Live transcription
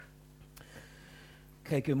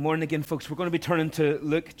Okay, good morning again, folks. We're going to be turning to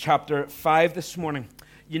Luke chapter 5 this morning.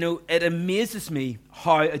 You know, it amazes me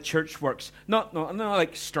how a church works. Not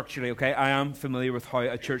like structurally, okay? I am familiar with how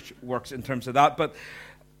a church works in terms of that, but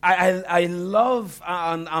I love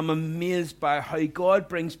and I'm amazed by how God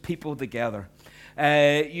brings people together.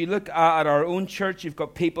 You look at our own church, you've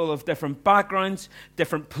got people of different backgrounds,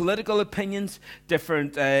 different political opinions,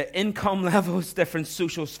 different income levels, different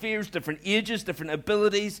social spheres, different ages, different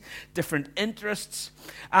abilities, different interests.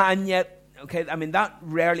 And yet, okay, I mean, that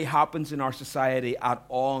rarely happens in our society at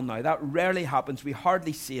all now. That rarely happens. We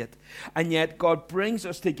hardly see it. And yet, God brings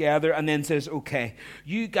us together and then says, okay,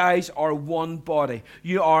 you guys are one body.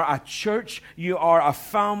 You are a church, you are a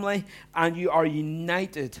family, and you are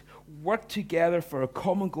united. Work together for a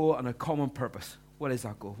common goal and a common purpose. What is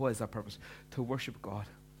that goal? What is that purpose? To worship God.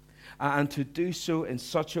 And to do so in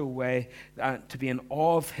such a way, to be in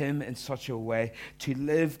awe of Him in such a way, to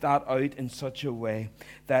live that out in such a way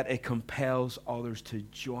that it compels others to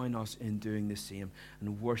join us in doing the same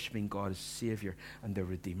and worshiping God as Savior and the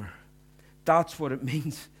Redeemer. That's what it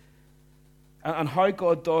means. And how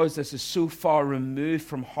God does this is so far removed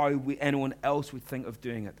from how anyone else would think of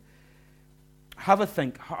doing it. Have a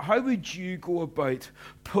think. How would you go about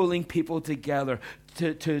pulling people together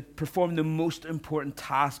to perform the most important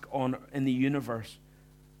task in the universe?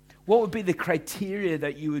 What would be the criteria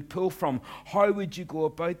that you would pull from? How would you go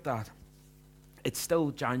about that? It's still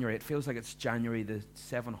January. It feels like it's January the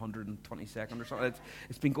 722nd or something.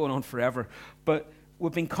 It's been going on forever. But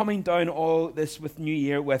we've been coming down all this with New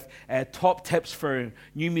Year with top tips for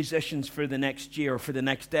new musicians for the next year or for the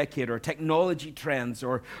next decade, or technology trends,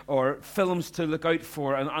 or films to look out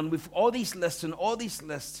for. And with all these lists and all these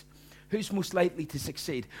lists, who's most likely to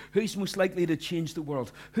succeed? Who's most likely to change the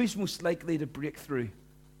world? Who's most likely to break through?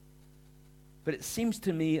 But it seems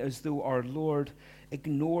to me as though our Lord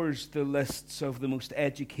ignores the lists of the most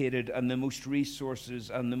educated and the most resources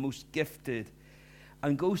and the most gifted,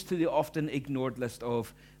 and goes to the often ignored list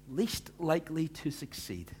of least likely to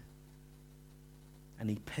succeed. And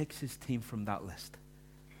He picks His team from that list.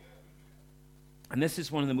 And this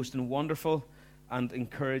is one of the most wonderful and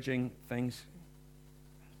encouraging things.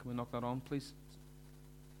 Can we knock that on, please?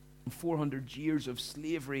 400 years of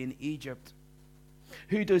slavery in Egypt.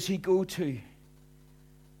 Who does He go to?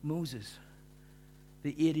 Moses,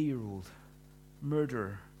 the 80-year-old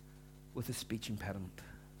murderer with a speech impediment.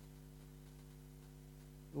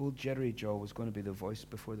 Old Jittery Jaw was going to be the voice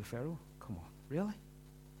before the Pharaoh? Come on, really?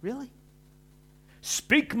 Really?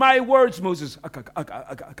 Speak my words, Moses. I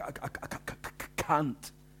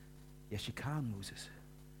can't. Yes, you can, Moses.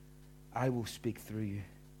 I will speak through you.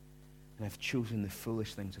 And I've chosen the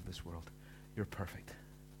foolish things of this world. You're perfect.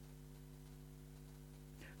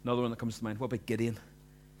 Another one that comes to mind. What about Gideon?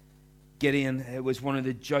 Gideon was one of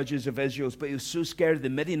the judges of Israel, but he was so scared of the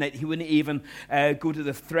Midianite, he wouldn't even go to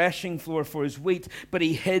the threshing floor for his wheat, but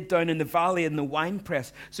he hid down in the valley in the wine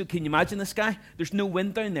press. So can you imagine this guy? There's no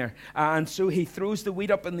wind down there. And so he throws the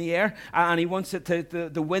wheat up in the air, and he wants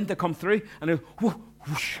the wind to come through, and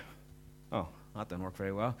whoosh. Oh, that didn't work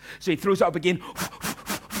very well. So he throws it up again,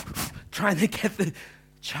 trying to get the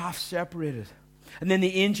chaff separated. And then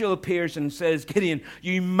the angel appears and says, Gideon,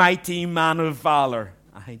 you mighty man of valor.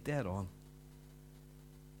 Dead on.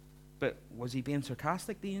 But was he being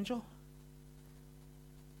sarcastic, the angel?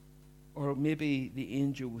 Or maybe the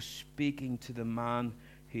angel was speaking to the man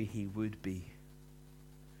who he would be.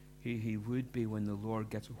 Who he would be when the Lord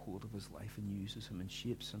gets a hold of his life and uses him and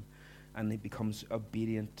shapes him, and he becomes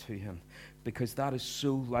obedient to him. Because that is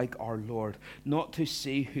so like our Lord. Not to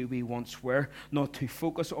see who we once were, not to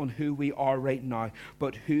focus on who we are right now,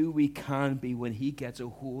 but who we can be when He gets a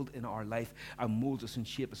hold in our life and molds us and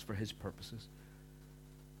shapes us for His purposes.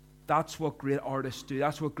 That's what great artists do.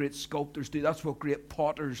 That's what great sculptors do. That's what great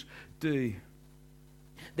potters do.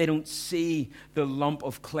 They don't see the lump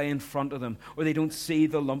of clay in front of them, or they don't see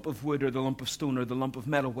the lump of wood or the lump of stone or the lump of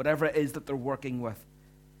metal, whatever it is that they're working with.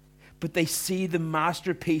 But they see the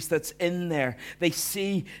masterpiece that's in there. They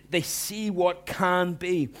see what can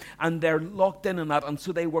be. And they're locked in on that. And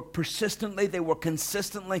so they work persistently, they work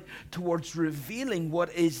consistently towards revealing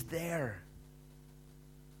what is there.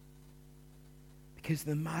 Because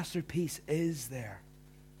the masterpiece is there.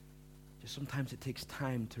 Just sometimes it takes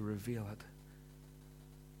time to reveal it.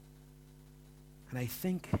 And I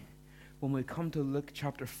think when we come to Luke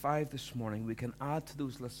chapter 5 this morning, we can add to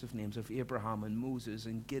those lists of names of Abraham and Moses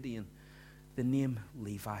and Gideon the name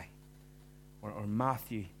Levi or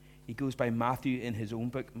Matthew. He goes by Matthew in his own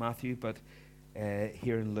book, Matthew, but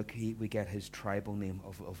here in Luke we get his tribal name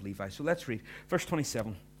of Levi. So let's read verse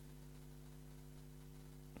 27.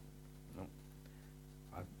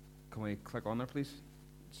 Can we click on there, please?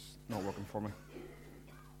 not working for me.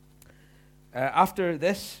 After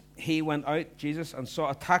this, he went out, Jesus, and saw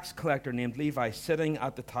a tax collector named Levi sitting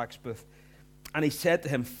at the tax booth. And he said to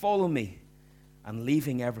him, "Follow me." And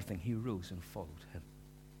leaving everything, he rose and followed him.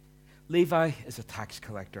 Levi is a tax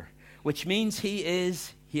collector, which means he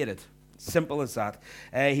is hated. Simple as that.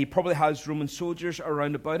 He probably has Roman soldiers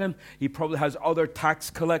around about him. He probably has other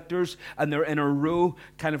tax collectors, and they're in a row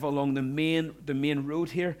kind of along the main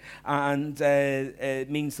road here. And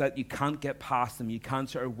it means that you can't get past them. You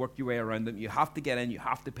can't sort of work your way around them. You have to get in. You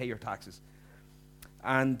have to pay your taxes.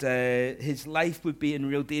 And his life would be in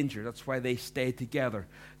real danger. That's why they stayed together.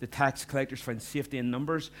 The tax collectors found safety in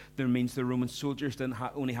numbers. That means the Roman soldiers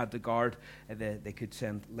only had to guard. They could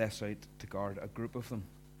send less out to guard a group of them.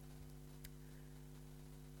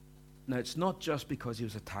 Now, it's not just because he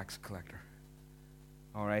was a tax collector,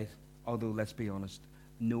 all right? Although, let's be honest,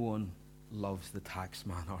 no one loves the tax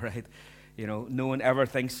man, all right? You know, no one ever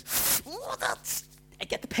thinks, "Oh, I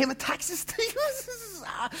get to pay my taxes too."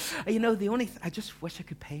 You know, I just wish I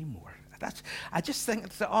could pay more. I just think,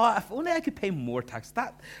 if only I could pay more tax,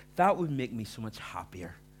 that would make me so much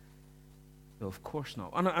happier. No, of course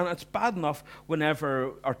not. And it's bad enough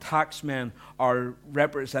whenever our taxmen are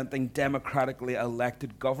representing democratically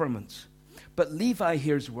elected governments. But Levi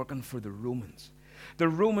here is working for the Romans. The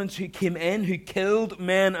Romans who came in, who killed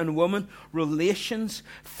men and women, relations,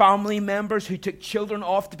 family members, who took children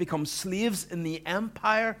off to become slaves in the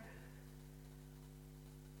empire.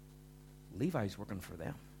 Levi's working for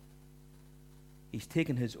them. He's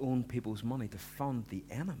taking his own people's money to fund the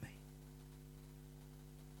enemy.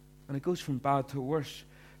 And it goes from bad to worse.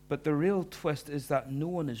 But the real twist is that no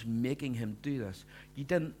one is making him do this.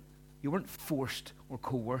 You weren't forced or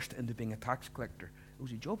coerced into being a tax collector. It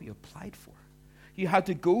was a job you applied for. You had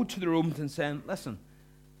to go to the Romans and say, "Listen,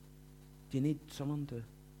 do you need someone to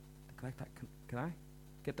collect that? Can I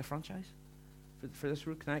get the franchise for this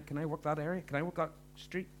route? Can I work that area? Can I work that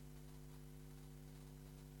street?"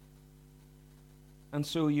 And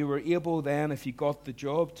so you were able then, if you got the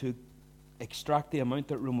job, to extract the amount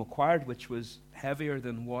that Rome required, which was heavier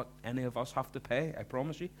than what any of us have to pay, I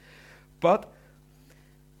promise you. But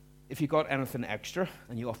if you got anything extra,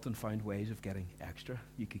 and you often found ways of getting extra,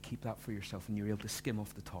 you could keep that for yourself, and you were able to skim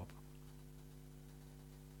off the top.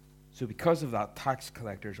 So because of that, tax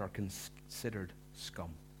collectors are considered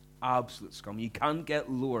scum, absolute scum. You can't get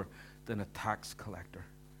lower than a tax collector.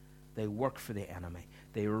 They work for the enemy.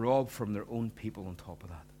 They rob from their own people on top of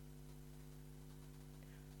that.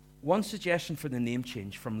 One suggestion for the name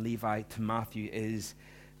change from Levi to Matthew is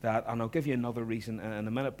that, and I'll give you another reason in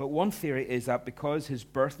a minute, but one theory is that because his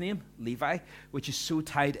birth name, Levi, which is so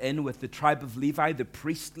tied in with the tribe of Levi, the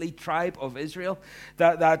priestly tribe of Israel,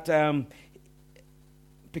 that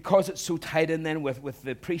because it's so tied in then with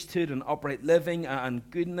the priesthood and upright living and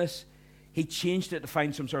goodness, he changed it to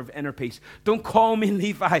find some sort of inner peace. Don't call me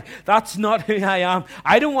Levi. That's not who I am.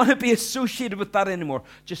 I don't want to be associated with that anymore.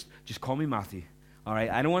 Just call me Matthew. All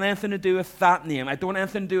right, I don't want anything to do with that name. I don't want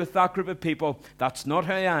anything to do with that group of people. That's not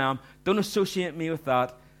who I am. Don't associate me with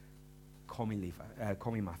that. Call me Levi.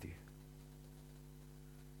 Call me Matthew.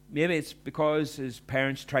 Maybe it's because his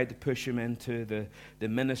parents tried to push him into the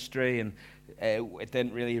ministry and it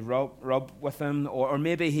didn't really rub with him. Or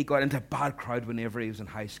maybe he got into a bad crowd whenever he was in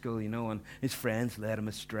high school, and his friends led him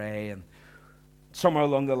astray. And somewhere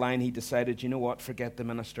along the line he decided, you know what, forget the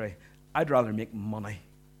ministry. I'd rather make money.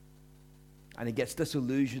 And he gets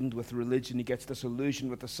disillusioned with religion. He gets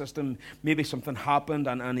disillusioned with the system. Maybe something happened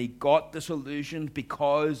and he got disillusioned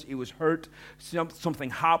because he was hurt.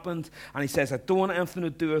 Something happened. And he says, I don't want anything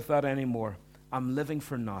to do with that anymore. I'm living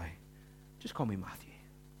for now. Just call me Matthew.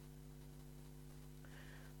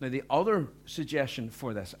 Now, the other suggestion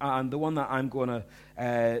for this, and the one that I'm going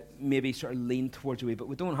to maybe sort of lean towards a wee bit,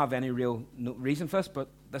 we don't have any real reason for this, but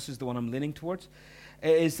this is the one I'm leaning towards,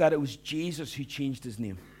 is that it was Jesus who changed his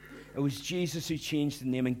name. It was Jesus who changed the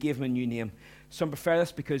name and gave him a new name. Some prefer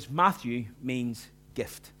this because Matthew means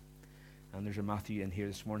gift. And there's a Matthew in here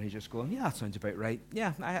this morning who's just going, yeah, that sounds about right.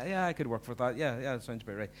 Yeah, I could work with that. Yeah, that sounds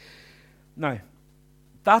about right. Now,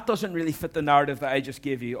 that doesn't really fit the narrative that I just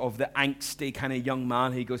gave you of the angsty kind of young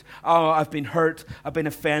man who goes, oh, I've been hurt, I've been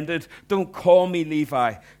offended. Don't call me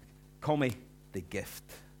Levi. Call me the gift.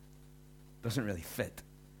 Doesn't really fit.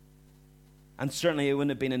 And certainly it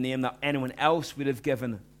wouldn't have been a name that anyone else would have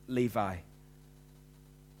given Levi.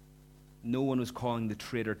 No one was calling the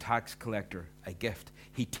traitor tax collector a gift.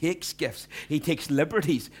 He takes gifts. He takes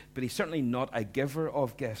liberties, but he's certainly not a giver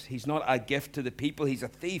of gifts. He's not a gift to the people. He's a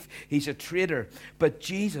thief. He's a traitor. But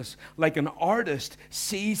Jesus, like an artist,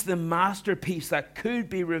 sees the masterpiece that could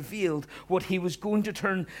be revealed, what he was going to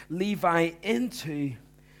turn Levi into.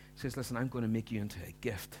 He says, listen, I'm going to make you into a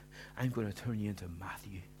gift. I'm going to turn you into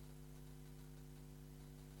Matthew.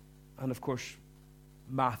 And of course,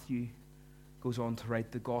 Matthew goes on to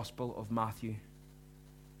write the Gospel of Matthew,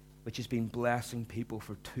 which has been blessing people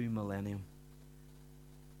for 2 millennia.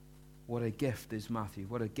 What a gift is Matthew.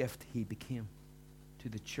 What a gift he became to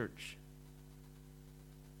the church.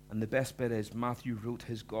 And the best bit is Matthew wrote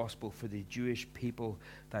his gospel for the Jewish people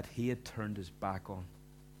that he had turned his back on.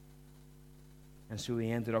 And so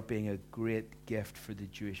he ended up being a great gift for the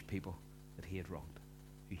Jewish people that he had wronged,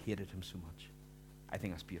 who hated him so much. I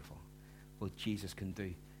think that's beautiful. What Jesus can do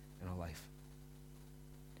in our life.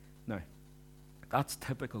 Now, that's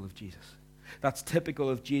typical of Jesus. That's typical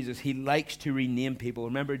of Jesus. He likes to rename people.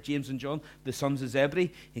 Remember James and John, the sons of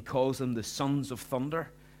Zebedee? He calls them the sons of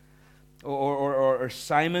thunder. Or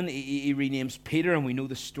Simon, he renames Peter, and we know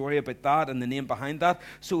the story about that and the name behind that.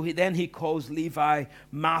 So then he calls Levi,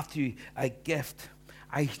 Matthew, a gift.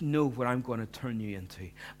 I know what I'm going to turn you into.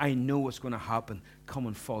 I know what's going to happen. Come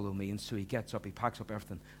and follow me. And so he gets up, he packs up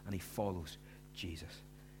everything, and he follows Jesus.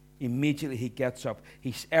 Immediately he gets up.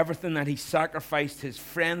 He's everything that he sacrificed his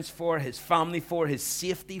friends for, his family for, his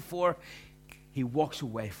safety for, he walks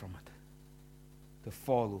away from it to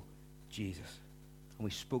follow Jesus. And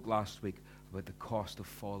we spoke last week about the cost of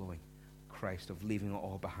following Christ, of leaving it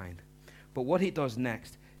all behind. But what he does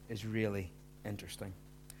next is really interesting.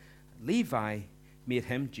 Levi made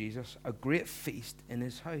him, Jesus, a great feast in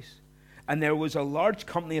his house. And there was a large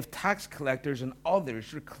company of tax collectors and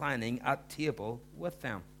others reclining at table with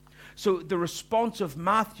them. So the response of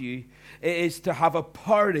Matthew is to have a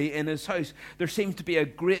party in his house. There seems to be a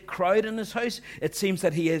great crowd in his house. It seems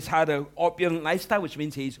that he has had an opulent lifestyle, which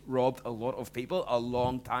means he's robbed a lot of people a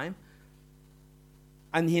long time.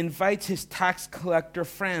 And he invites his tax collector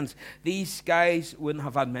friends. These guys wouldn't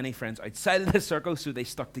have had many friends outside of the circle, so they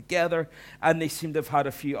stuck together, and they seem to have had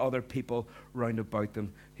a few other people round about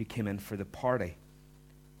them who came in for the party.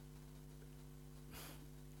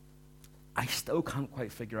 I still can't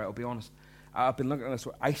quite figure out, I'll be honest. I've been looking at this.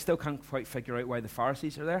 I still can't quite figure out why the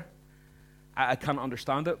Pharisees are there. I can't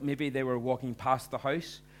understand it. Maybe they were walking past the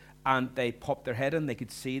house and they popped their head in. They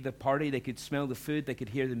could see the party. They could smell the food. They could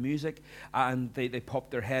hear the music. And they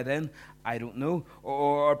popped their head in. I don't know.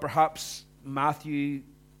 Or perhaps Matthew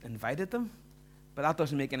invited them. But that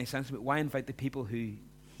doesn't make any sense. But why invite the people who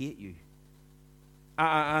hate you?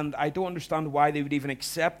 And I don't understand why they would even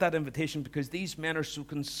accept that invitation, because these men are so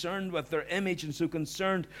concerned with their image and so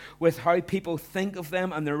concerned with how people think of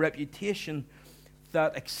them and their reputation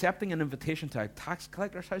that accepting an invitation to a tax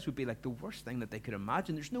collector's house would be like the worst thing that they could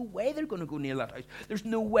imagine. There's no way they're going to go near that house. There's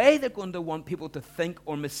no way they're going to want people to think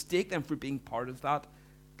or mistake them for being part of that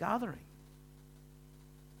gathering.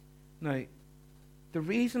 Now, the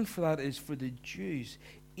reason for that is for the Jews,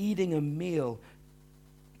 eating a meal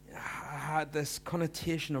had this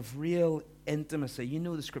connotation of real intimacy. You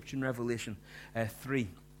know the scripture in Revelation 3.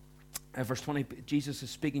 Verse 20, Jesus is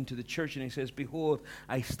speaking to the church and he says, "Behold,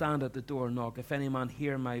 I stand at the door and knock. If any man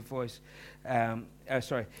hear my voice,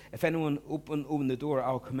 if anyone open the door,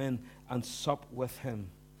 I'll come in and sup with him.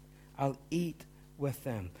 I'll eat with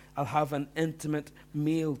them. I'll have an intimate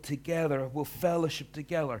meal together. We'll fellowship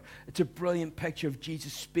together." It's a brilliant picture of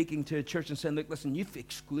Jesus speaking to a church and saying, look, listen, you've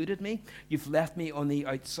excluded me. You've left me on the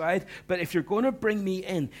outside. But if you're going to bring me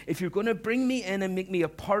in, and make me a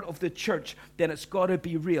part of the church, then it's got to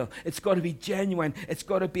be real. It's got to be genuine. It's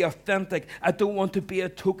got to be authentic. I don't want to be a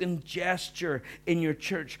token gesture in your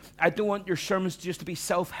church. I don't want your sermons just to be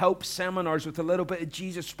self-help seminars with a little bit of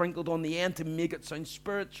Jesus sprinkled on the end to make it sound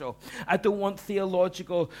spiritual. I don't want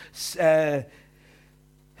theological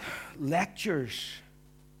lectures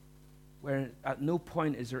where at no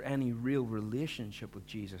point is there any real relationship with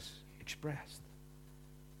Jesus expressed,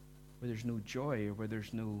 where there's no joy or where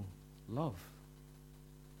there's no love.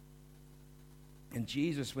 And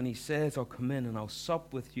Jesus, when he says, "I'll come in and I'll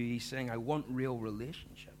sup with you," he's saying, I want real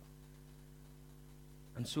relationship.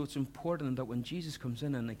 And so it's important that when Jesus comes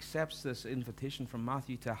in and accepts this invitation from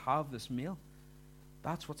Matthew to have this meal,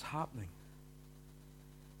 that's what's happening.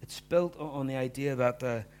 It's built on the idea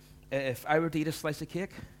that if I were to eat a slice of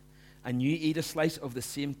cake and you eat a slice of the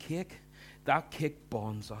same cake, that cake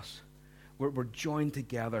bonds us. We're joined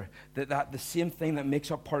together. That the same thing that makes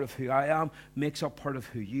up part of who I am makes up part of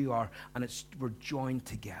who you are, and we're joined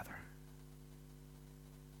together.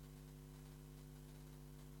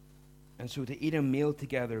 And so to eat a meal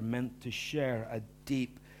together meant to share a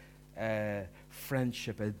deep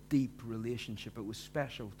friendship, a deep relationship. It was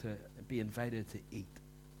special to be invited to eat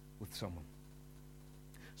with someone.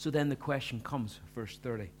 So then the question comes, verse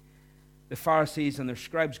 30. The Pharisees and their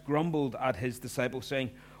scribes grumbled at his disciples,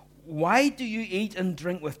 saying, why do you eat and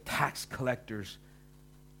drink with tax collectors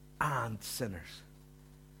and sinners?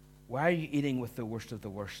 Why are you eating with the worst of the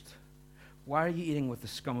worst? Why are you eating with the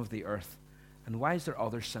scum of the earth? And why is there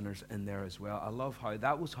other sinners in there as well? I love how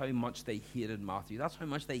that was how much they hated Matthew. That's how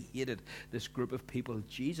much they hated this group of people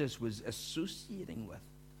Jesus was associating with.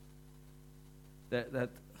 That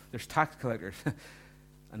there's tax collectors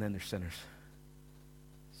and then there's sinners.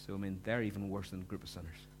 So, I mean, they're even worse than a group of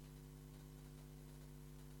sinners.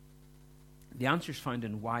 The answer is found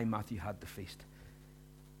in why Matthew had the feast.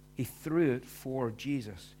 He threw it for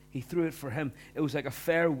Jesus. He threw it for him. It was like a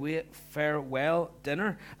farewell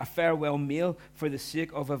dinner, a farewell meal for the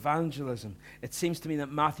sake of evangelism. It seems to me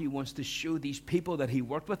that Matthew wants to show these people that he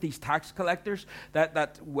worked with, these tax collectors,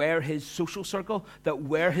 that were his social circle, that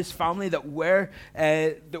were his family, that were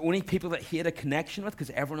the only people that he had a connection with, because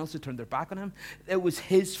everyone else had turned their back on him. It was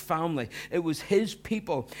his family. It was his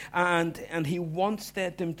people. And he wants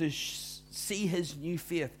them to see his new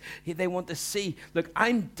faith. They want to see, look,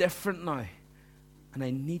 I'm different now. And I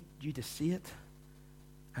need you to see it.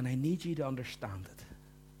 And I need you to understand it.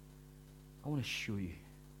 I want to show you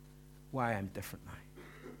why I'm different now.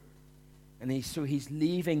 And so he's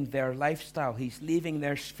leaving their lifestyle. He's leaving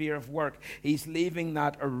their sphere of work. He's leaving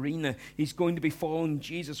that arena. He's going to be following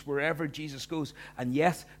Jesus wherever Jesus goes. And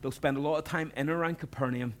yes, they'll spend a lot of time in and around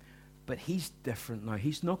Capernaum. But he's different now.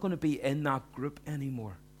 He's not going to be in that group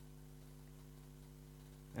anymore.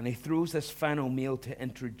 And he throws this final meal to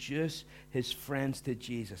introduce his friends to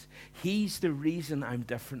Jesus. He's the reason I'm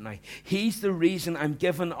different now. He's the reason I'm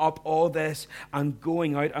giving up all this and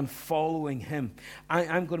going out and following him.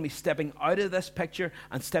 I'm going to be stepping out of this picture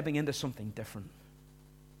and stepping into something different.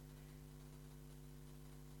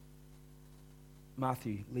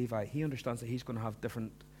 Matthew, Levi, he understands that he's going to have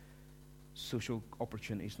different social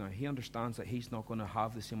opportunities now. He understands that he's not going to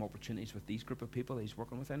have the same opportunities with these group of people that he's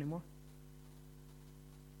working with anymore.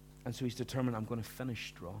 And so he's determined, I'm going to finish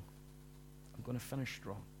strong. I'm going to finish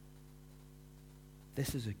strong.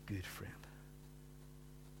 This is a good friend.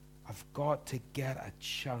 I've got to get a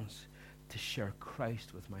chance to share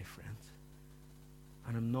Christ with my friends.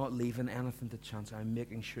 And I'm not leaving anything to chance. I'm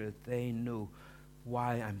making sure that they know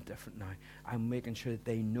why I'm different now. I'm making sure that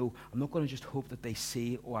they know. I'm not going to just hope that they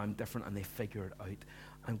see, oh, I'm different, and they figure it out.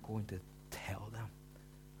 I'm going to tell them.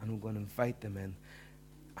 And I'm going to invite them in.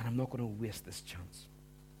 And I'm not going to waste this chance.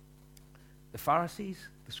 The Pharisees,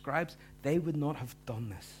 the scribes, they would not have done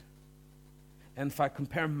this. In fact,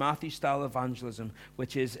 compare Matthew's style evangelism,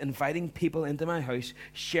 which is inviting people into my house,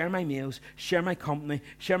 share my meals, share my company,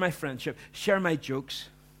 share my friendship, share my jokes.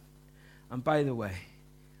 And by the way,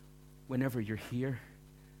 whenever you're here,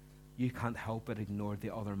 you can't help but ignore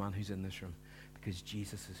the other man who's in this room, because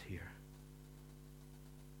Jesus is here.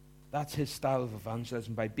 That's his style of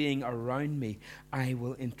evangelism. By being around me, I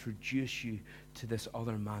will introduce you to this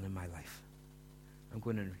other man in my life. I'm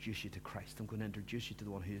going to introduce you to Christ. I'm going to introduce you to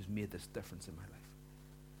the one who has made this difference in my life.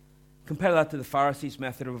 Compare that to the Pharisees'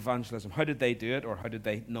 method of evangelism. How did they do it, or how did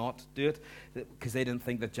they not do it? Because they didn't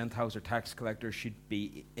think that Gentiles or tax collectors should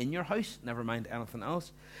be in your house, never mind anything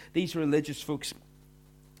else. These religious folks,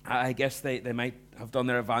 I guess they might have done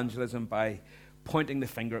their evangelism by pointing the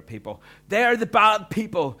finger at people. They're the bad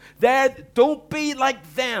people. Don't be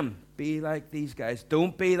like them. Be like these guys.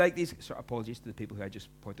 Don't be like these. So apologies to the people who I just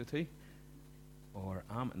pointed to. Or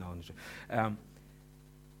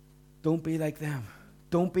don't be like them.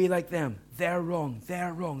 Don't be like them. They're wrong.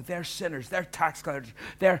 They're wrong. They're sinners. They're tax collectors.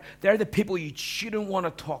 They're the people you shouldn't want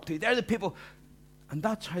to talk to. They're the people. And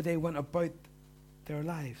that's how they went about their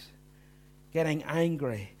lives. Getting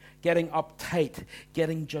angry, getting uptight,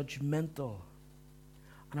 getting judgmental.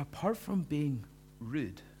 And apart from being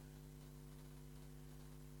rude,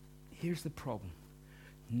 here's the problem.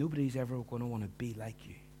 Nobody's ever going to want to be like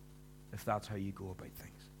you if that's how you go about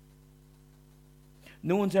things.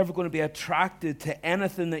 No one's ever going to be attracted to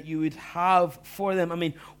anything that you would have for them. I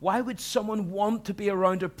mean, why would someone want to be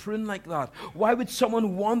around a prune like that? Why would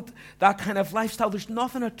someone want that kind of lifestyle? There's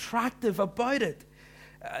nothing attractive about it.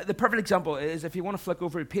 The perfect example is if you want to flick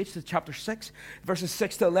over a page to chapter 6, verses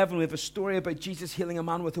 6 to 11, we have a story about Jesus healing a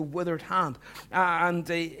man with a withered hand. And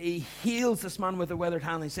he heals this man with a withered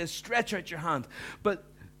hand. He says, stretch out your hand. But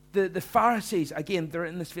the Pharisees, again, they're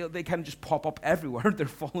in this field, they kind of just pop up everywhere. They're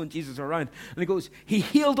following Jesus around. And he goes, he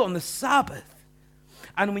healed on the Sabbath.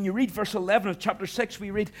 And when you read verse 11 of chapter 6,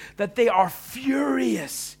 we read that they are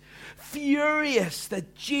furious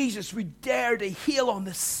that Jesus would dare to heal on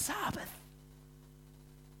the Sabbath.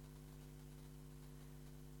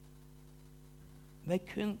 They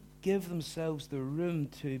couldn't give themselves the room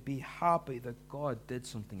to be happy that God did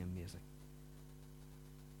something amazing.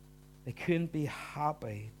 They couldn't be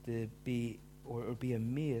happy to be or be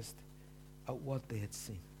amazed at what they had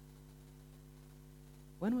seen.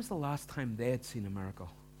 When was the last time they had seen a miracle?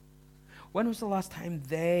 When was the last time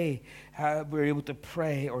they were able to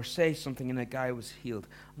pray or say something and a guy was healed?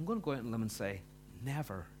 I'm going to go out on limb and say,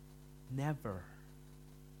 never. Never.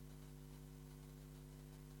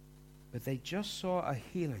 But they just saw a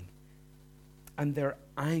healing and they're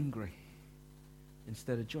angry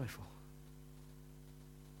instead of joyful.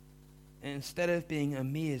 And instead of being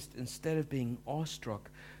amazed, instead of being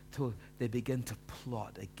awestruck, they begin to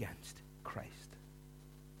plot against Christ.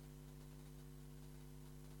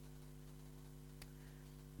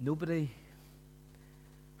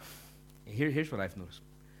 Here's what I've noticed.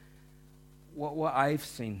 What I've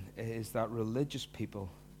seen is that religious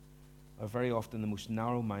people are very often the most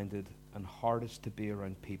narrow-minded and hardest to be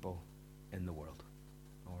around people in the world.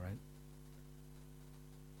 All right?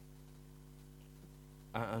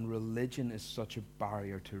 And religion is such a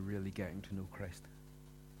barrier to really getting to know Christ.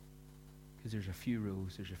 Because there's a few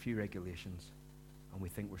rules, there's a few regulations, and we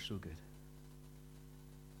think we're so good.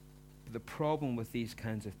 But the problem with these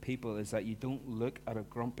kinds of people is that you don't look at a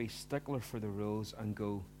grumpy stickler for the rules and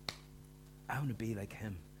go, I want to be like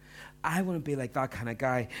him. I want to be like that kind of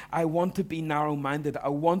guy. I want to be narrow-minded. I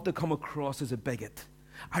want to come across as a bigot.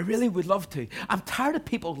 I really would love to. I'm tired of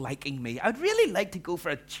people liking me. I'd really like to go for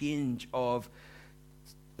a change of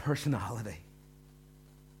personality.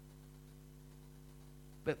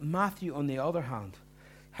 But Matthew, on the other hand,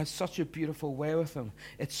 has such a beautiful way with him.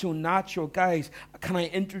 It's so natural. Guys, can I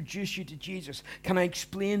introduce you to Jesus? Can I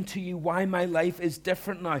explain to you why my life is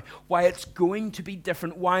different now? Why it's going to be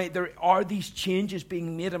different? Why there are these changes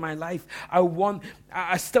being made in my life?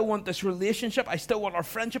 I still want this relationship. I still want our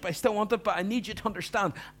friendship. I still want it, but I need you to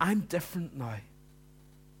understand, I'm different now.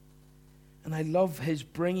 And I love his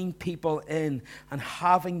bringing people in and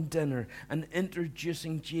having dinner and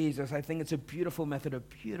introducing Jesus. I think it's a beautiful method, a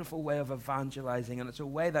beautiful way of evangelizing. And it's a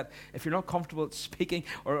way that if you're not comfortable at speaking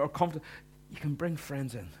or comfortable, you can bring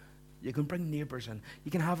friends in. You can bring neighbors in. You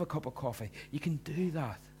can have a cup of coffee. You can do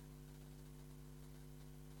that.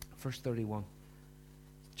 Verse 31.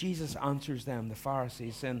 Jesus answers them, the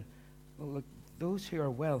Pharisees, saying, well, look, those who are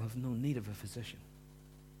well have no need of a physician,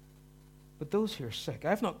 but those who are sick.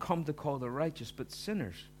 I've not come to call the righteous, but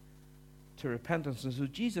sinners to repentance. And so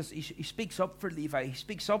Jesus, he speaks up for Levi. He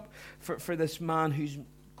speaks up for this man who's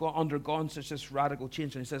undergone such this radical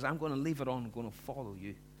change. And he says, I'm going to leave it on. I'm going to follow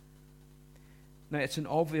you. Now, it's an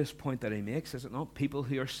obvious point that he makes, is it not? People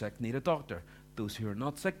who are sick need a doctor. Those who are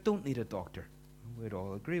not sick don't need a doctor. We'd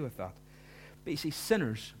all agree with that. But you see,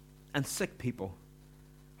 sinners and sick people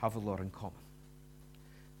have a lot in common.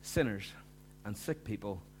 Sinners and sick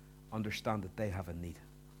people understand that they have a need.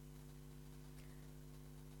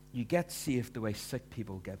 You get saved the way sick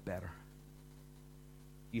people get better.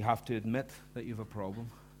 You have to admit that you have a problem,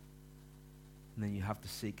 and then you have to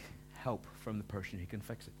seek help from the person who can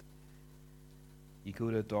fix it. You go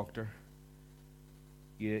to a doctor,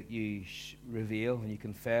 you reveal and you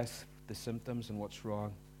confess the symptoms and what's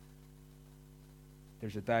wrong.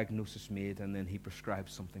 There's a diagnosis made, and then he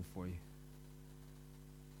prescribes something for you.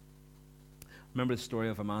 Remember the story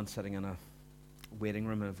of a man sitting in a waiting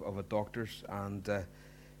room of a doctor's, and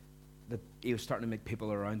he was starting to make people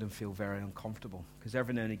around him feel very uncomfortable, because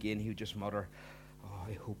every now and again he would just mutter, oh,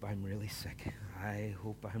 I hope I'm really sick. I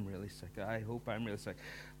hope I'm really sick. I hope I'm really sick.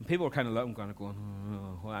 And people were kind of looking, going,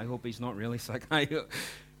 oh, I hope he's not really sick.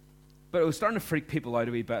 But it was starting to freak people out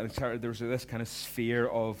a wee bit, and there was this kind of sphere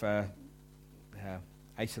of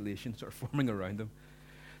isolation sort of forming around him.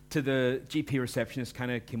 To the GP receptionist,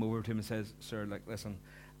 kind of came over to him and says, sir, like, listen,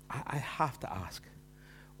 I have to ask,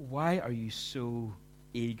 why are you so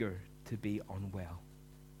eager to be unwell?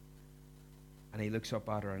 And he looks up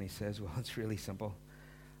at her and he says, well, it's really simple.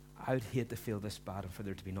 I would hate to feel this bad and for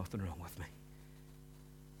there to be nothing wrong with me.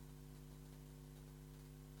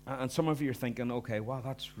 And some of you are thinking, okay, wow,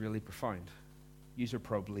 that's really profound. Yous are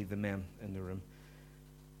probably the men in the room.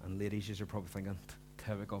 And ladies, yous are probably thinking,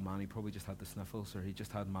 typical man, he probably just had the sniffles, or he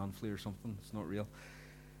just had man flu or something. It's not real.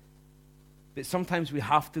 But sometimes we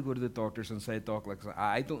have to go to the doctors and say, Doc, like,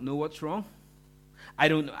 I don't know what's wrong.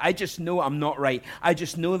 I just know I'm not right. I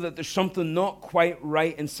just know that there's something not quite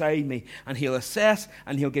right inside me. And he'll assess,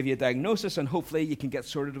 and he'll give you a diagnosis, and hopefully you can get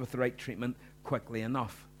sorted with the right treatment quickly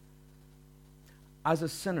enough. As a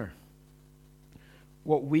sinner,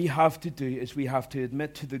 what we have to do is we have to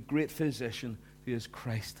admit to the great physician who is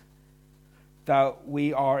Christ, that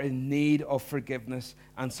we are in need of forgiveness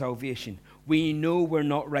and salvation. We know we're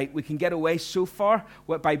not right. We can get away so far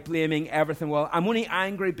by blaming everything. Well, I'm only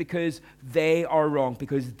angry because they are wrong,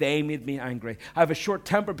 because they made me angry. I have a short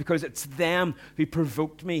temper because it's them who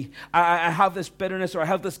provoked me. I have this bitterness or I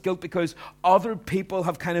have this guilt because other people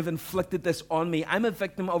have kind of inflicted this on me. I'm a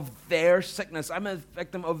victim of their sickness. I'm a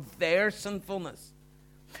victim of their sinfulness.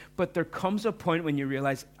 But there comes a point when you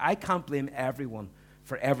realize I can't blame everyone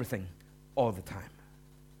for everything all the time.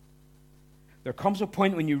 There comes a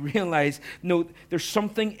point when you realize, no, there's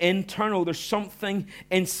something internal, there's something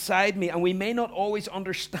inside me, and we may not always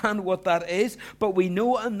understand what that is, but we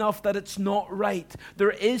know enough that it's not right.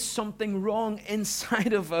 There is something wrong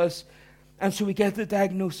inside of us, and so we get the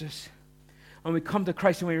diagnosis. And we come to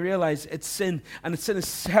Christ and we realize it's sin, and sin is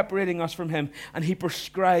separating us from Him, and He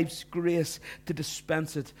prescribes grace to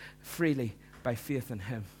dispense it freely by faith in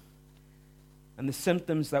Him. And the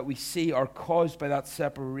symptoms that we see are caused by that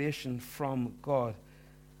separation from God.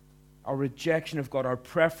 Our rejection of God, our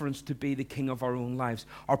preference to be the king of our own lives,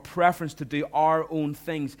 our preference to do our own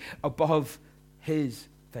things above His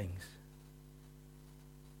things.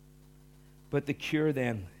 But the cure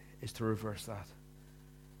then is to reverse that.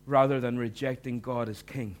 Rather than rejecting God as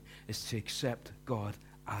king, is to accept God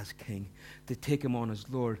as king, to take Him on as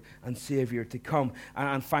Lord and Savior, to come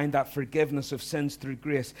and find that forgiveness of sins through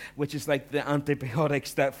grace, which is like the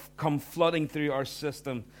antibiotics that come flooding through our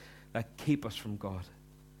system that keep us from God.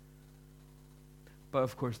 But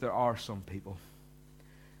of course there are some people,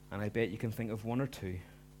 and I bet you can think of one or two,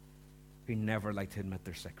 who never like to admit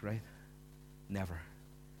they're sick, right? Never.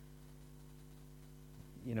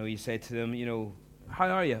 You know, you say to them, you know, how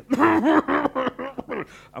are you?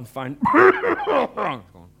 I'm fine.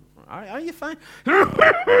 Are you fine?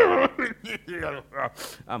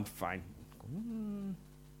 I'm fine.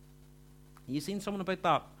 You seen someone about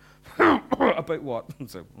that? About what?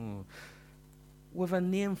 So, with a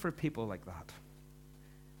name for people like that.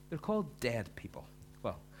 They're called dead people.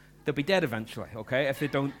 Well, they'll be dead eventually, okay, if they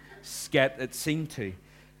don't get it seen to.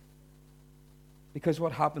 Because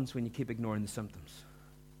what happens when you keep ignoring the symptoms?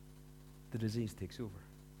 The disease takes over.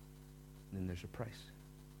 And then there's a price.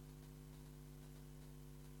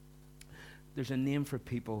 There's a name for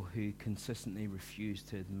people who consistently refuse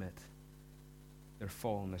to admit their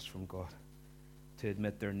fallenness from God, to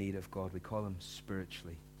admit their need of God. We call them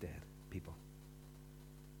spiritually dead people.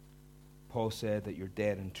 Paul said that you're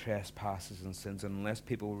dead in trespasses and sins, and unless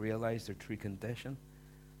people realize their true condition,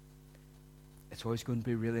 it's always going to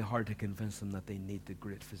be really hard to convince them that they need the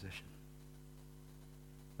great physician.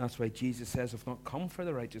 That's why Jesus says, I've not come for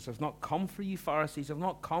the righteous. I've not come for you Pharisees. I've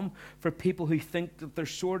not come for people who think that they're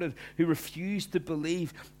sorted, who refuse to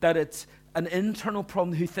believe that it's an internal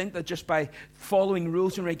problem, who think that just by following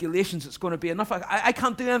rules and regulations it's going to be enough. I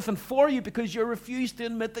can't do anything for you because you refuse to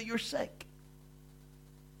admit that you're sick.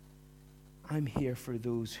 I'm here for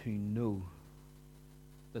those who know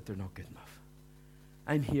that they're not good enough.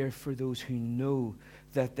 I'm here for those who know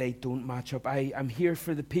that they don't match up. I'm here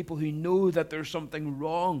for the people who know that there's something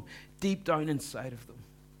wrong deep down inside of them.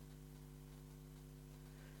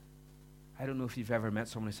 I don't know if you've ever met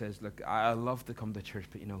someone who says, look, I love to come to church,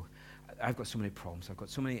 but you know, I've got so many problems. I've got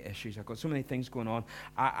so many issues. I've got so many things going on.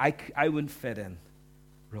 I wouldn't fit in.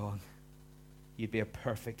 Wrong. You'd be a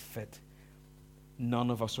perfect fit.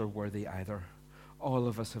 None of us are worthy either. All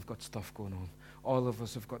of us have got stuff going on. All of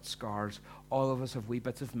us have got scars. All of us have wee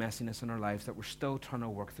bits of messiness in our lives that we're still trying to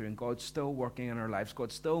work through. And God's still working in our lives.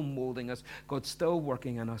 God's still molding us. God's still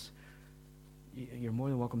working in us. You're more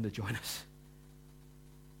than welcome to join us.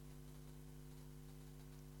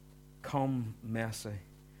 Come messy.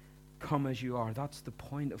 Come as you are. That's the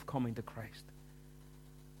point of coming to Christ.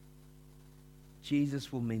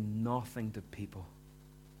 Jesus will mean nothing to people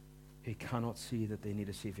who cannot see that they need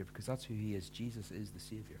a Savior, because that's who He is. Jesus is the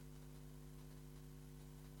Savior.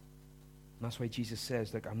 And that's why Jesus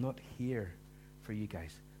says, look, I'm not here for you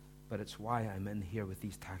guys, but it's why I'm in here with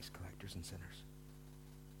these tax collectors and sinners,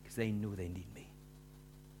 because they know they need me.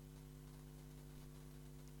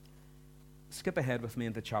 Skip ahead with me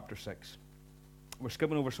into chapter 6. We're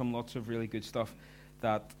skipping over lots of really good stuff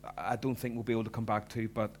that I don't think we'll be able to come back to,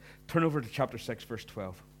 but turn over to chapter 6, verse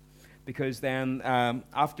 12. Because then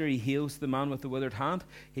after He heals the man with the withered hand,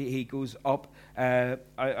 he goes up out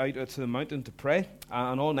to the mountain to pray,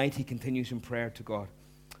 and all night he continues in prayer to God.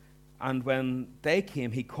 And when day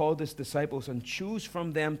came, He called His disciples and chose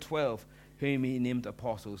from them 12, whom He named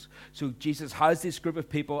apostles. So Jesus has this group of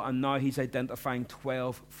people, and now He's identifying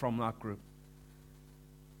 12 from that group.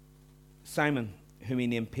 Simon, whom He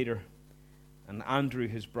named Peter, and Andrew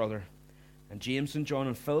his brother, and James and John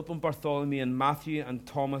and Philip and Bartholomew and Matthew and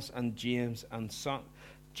Thomas and James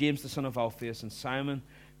James the son of Alphaeus and Simon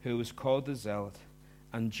who was called the Zealot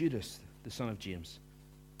and Judas the son of James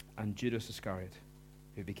and Judas Iscariot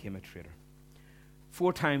who became a traitor.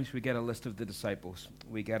 4 times we get a list of the disciples.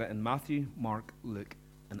 We get it in Matthew, Mark, Luke,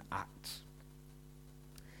 and Acts.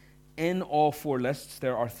 In all 4 lists,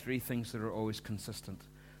 there are 3 things that are always consistent.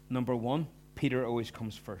 Number 1, Peter always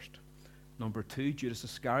comes first. Number 2, Judas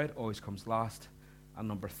Iscariot always comes last. And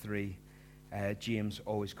number 3, James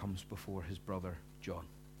always comes before his brother John.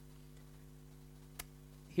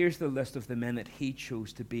 Here's the list of the men that he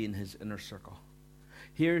chose to be in his inner circle.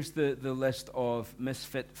 Here's the list of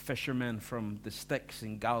misfit fishermen from the Styx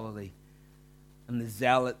in Galilee and the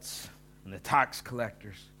zealots and the tax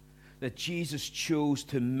collectors that Jesus chose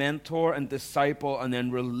to mentor and disciple and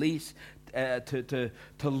then release to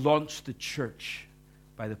launch the church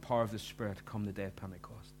by the power of the Spirit come the day of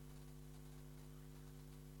Pentecost.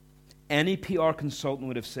 Any PR consultant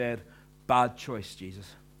would have said, bad choice, Jesus.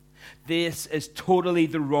 This is totally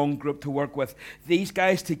the wrong group to work with. These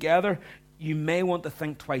guys together, you may want to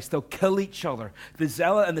think twice. They'll kill each other. The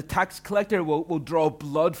zealot and the tax collector will draw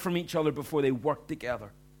blood from each other before they work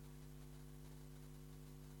together.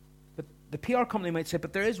 But the PR company might say,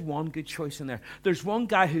 but there is one good choice in there. There's one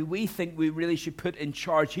guy who we think we really should put in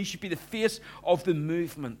charge. He should be the face of the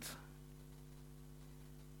movement.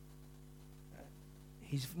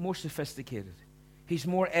 He's more sophisticated. He's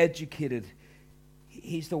more educated.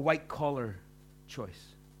 He's the white-collar choice.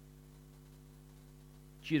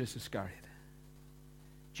 Judas Iscariot.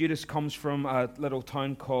 Judas comes from a little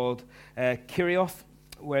town called Kerioth,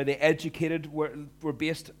 where the educated were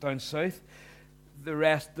based down south. The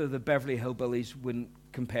rest of the Beverly Hillbillies wouldn't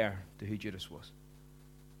compare to who Judas was.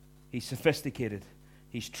 He's sophisticated.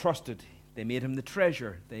 He's trusted. They made him the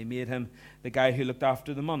treasurer. They made him the guy who looked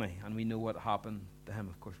after the money. And we know what happened to him,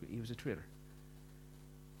 of course. He was a traitor.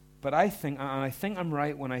 But I think, and I think I'm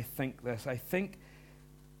right when I think this, I think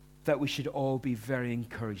that we should all be very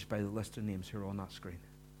encouraged by the list of names who are on that screen.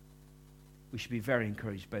 We should be very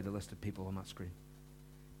encouraged by the list of people on that screen.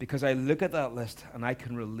 Because I look at that list and I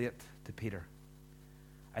can relate to Peter.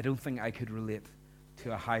 I don't think I could relate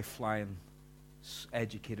to a high-flying,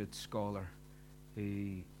 educated scholar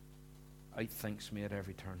who outthinks me at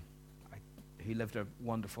every turn, who lived a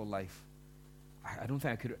wonderful life. I don't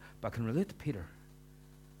think I could, but I can relate to Peter.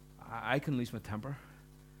 I can lose my temper.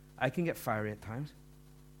 I can get fiery at times.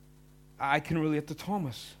 I can relate to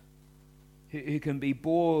Thomas, who can be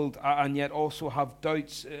bold and yet also have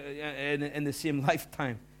doubts in the same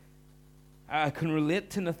lifetime. I can relate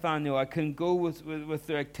to Nathaniel. I can go with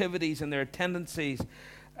their activities and their tendencies.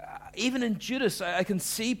 Even in Judas, I can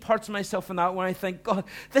see parts of myself in that when I think, God,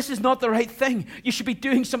 this is not the right thing. You should be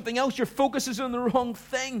doing something else. Your focus is on the wrong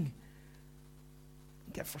thing.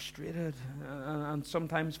 Get frustrated and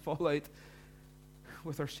sometimes fall out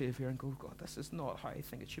with our Savior and go, God, this is not how I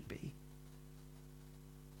think it should be.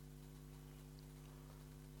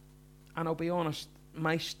 And I'll be honest,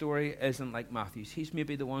 my story isn't like Matthew's. He's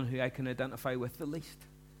maybe the one who I can identify with the least.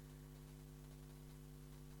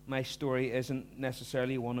 My story isn't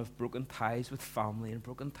necessarily one of broken ties with family and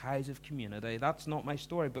broken ties of community. That's not my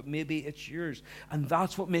story, but maybe it's yours. And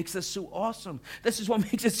that's what makes this so awesome. This is what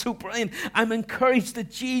makes it so brilliant. I'm encouraged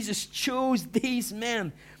that Jesus chose these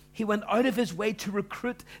men. He went out of his way to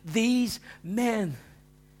recruit these men.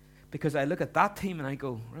 Because I look at that team and I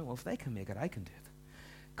go, right, well, if they can make it, I can do it.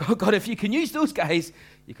 God, if you can use those guys,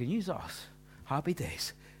 you can use us. Happy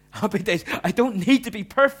days. Happy days. I don't need to be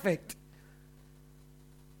perfect.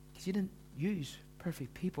 Because you didn't use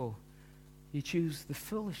perfect people. You choose the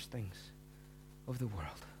foolish things of the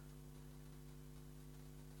world.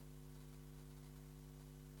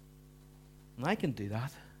 And I can do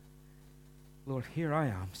that. Lord, here I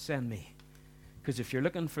am. Send me. Because if you're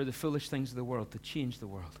looking for the foolish things of the world to change the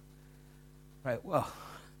world, right, well,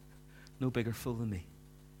 no bigger fool than me.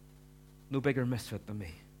 No bigger misfit than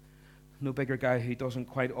me. No bigger guy who doesn't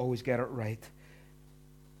quite always get it right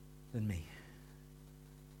than me.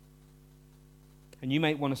 And you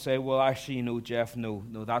might want to say, well, actually, Jeff, no,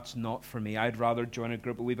 that's not for me. I'd rather join a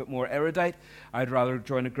group a wee bit more erudite. I'd rather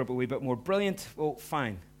join a group a wee bit more brilliant. Well,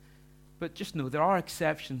 fine. But just know there are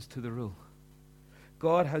exceptions to the rule.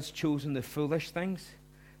 God has chosen the foolish things.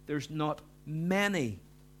 There's not many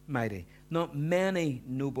mighty, not many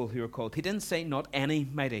noble who are called. He didn't say not any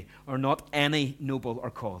mighty or not any noble are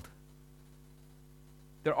called.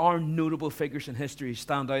 There are notable figures in history who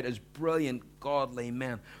stand out as brilliant, godly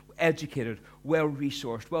men, educated,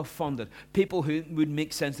 well-resourced, well-funded, people who would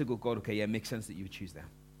make sense to go, God, okay, yeah, it makes sense that you would choose them.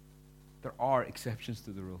 There are exceptions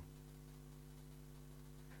to the rule.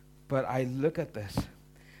 But I look at this,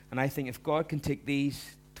 and I think if God can take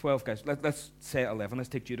these 12 guys, let's say 11, let's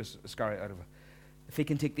take Judas Iscariot out of it. If he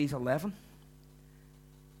can take these 11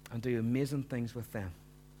 and do amazing things with them,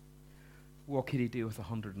 what could he do with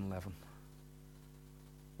 111?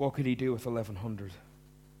 What could he do with 1,100?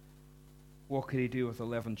 What could he do with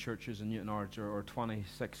 11 churches in Newtownards, or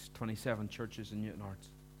 26, 27 churches in Newtownards?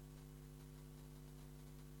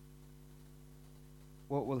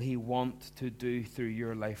 What will he want to do through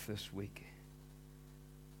your life this week?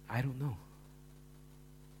 I don't know.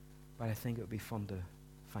 But I think it would be fun to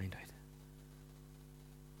find out.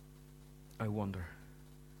 I wonder,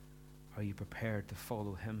 are you prepared to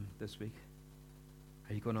follow him this week?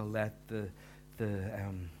 Are you going to let the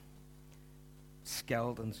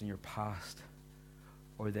skeletons in your past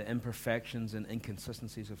or the imperfections and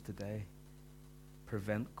inconsistencies of today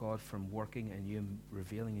prevent God from working in you and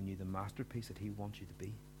revealing in you the masterpiece that he wants you to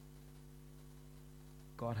be?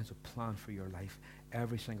 God has a plan for your life.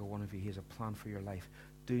 Every single one of you, he has a plan for your life.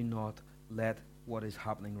 Do not let what is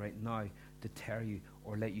happening right now deter you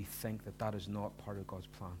or let you think that that is not part of God's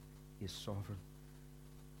plan. He is sovereign.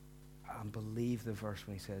 And believe the verse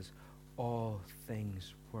when he says, all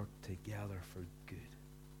things work together for good.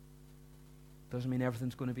 Doesn't mean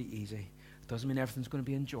everything's going to be easy. It doesn't mean everything's going to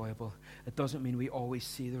be enjoyable. It doesn't mean we always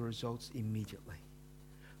see the results immediately.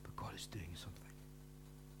 But God is doing something.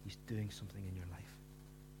 He's doing something in your life.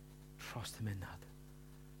 Trust him in that.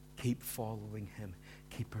 Keep following him.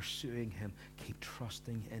 Keep pursuing him. Keep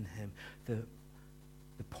trusting in him. The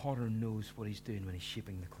potter knows what he's doing when he's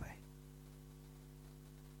shaping the clay.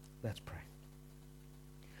 Let's pray.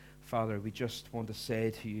 Father, we just want to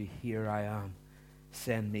say to you, here I am.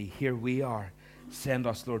 Send me. Here we are. Send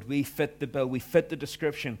us, Lord. We fit the bill. We fit the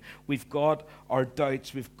description. We've got our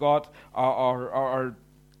doubts. We've got our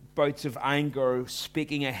bouts of anger,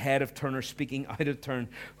 speaking ahead of turn or speaking out of turn.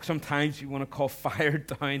 Sometimes we want to call fire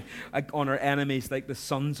down on our enemies like the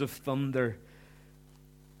sons of thunder.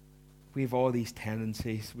 We have all these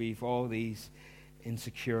tendencies. We have all these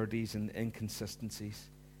insecurities and inconsistencies.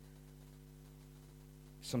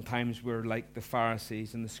 Sometimes we're like the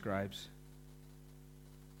Pharisees and the scribes.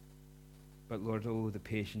 But Lord, oh, the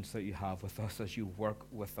patience that you have with us as you work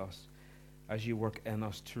with us, as you work in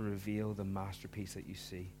us to reveal the masterpiece that you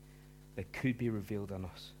see, that could be revealed in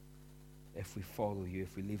us if we follow you,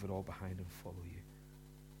 if we leave it all behind and follow you.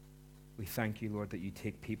 We thank you, Lord, that you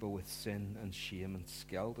take people with sin and shame and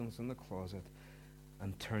skeletons in the closet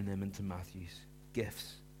and turn them into Matthew's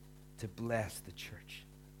gifts to bless the church.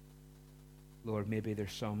 Lord, maybe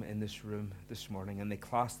there's some in this room this morning and they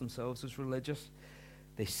class themselves as religious.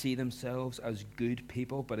 They see themselves as good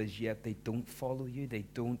people, but as yet they don't follow you. They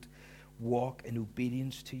don't walk in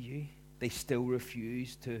obedience to you. They still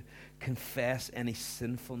refuse to confess any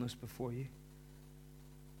sinfulness before you.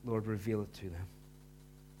 Lord, reveal it to them.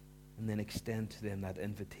 And then extend to them that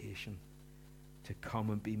invitation to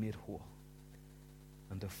come and be made whole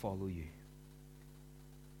and to follow you.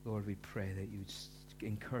 Lord, we pray that you would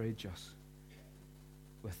encourage us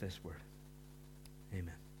with this word.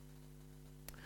 Amen.